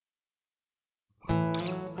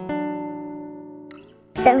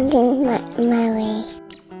Something like Mary,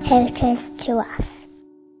 Totus2us.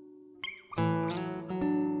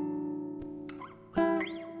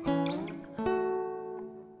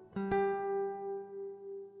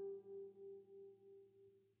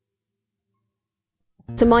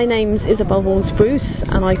 So my name's Isabel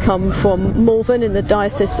and I come from Malvern in the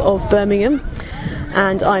Diocese of Birmingham,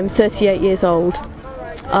 and I'm 38 years old.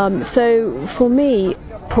 So for me,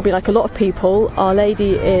 probably like a lot of people, Our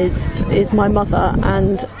Lady is my mother,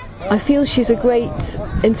 and I feel she's a great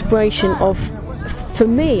inspiration for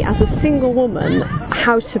me as a single woman,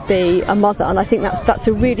 how to be a mother. And I think that's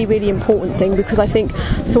a really, really important thing, because I think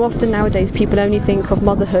so often nowadays people only think of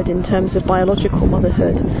motherhood in terms of biological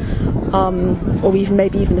motherhood, or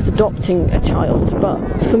maybe even as adopting a child. But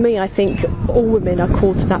for me, I think all women are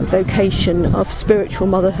called to that vocation of spiritual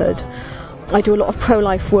motherhood. I do a lot of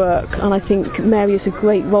pro-life work, and I think Mary is a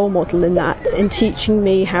great role model in that, in teaching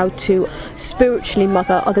me how to spiritually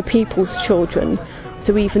mother other people's children.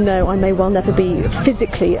 So even though I may well never be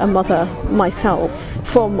physically a mother myself,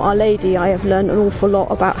 from Our Lady I have learned an awful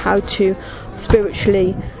lot about how to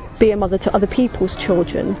spiritually be a mother to other people's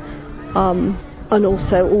children. And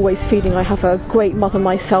also always feeling I have a great mother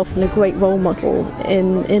myself and a great role model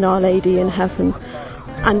in Our Lady in heaven.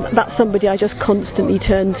 And that's somebody I just constantly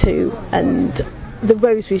turn to, and the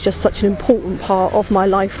Rosary is just such an important part of my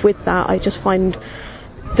life with that. I just find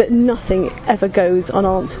that nothing ever goes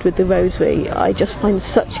unanswered with the Rosary. I just find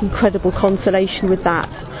such incredible consolation with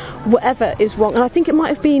that. Whatever is wrong, and I think it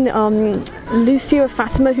might have been Lucia of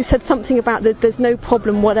Fatima who said something about that there's no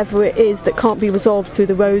problem, whatever it is, that can't be resolved through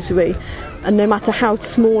the Rosary. And no matter how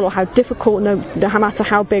small or how difficult, no matter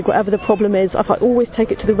how big, whatever the problem is, if I always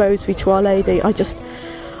take it to the Rosary, to Our Lady,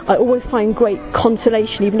 I always find great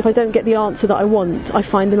consolation. Even if I don't get the answer that I want, I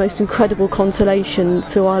find the most incredible consolation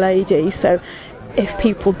through Our Lady. So if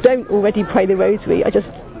people don't already pray the Rosary, I just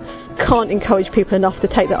can't encourage people enough to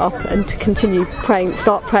take that up and to continue praying,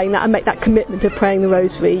 start praying that, and make that commitment to praying the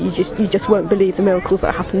Rosary. You just won't believe the miracles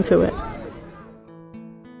that happen through it.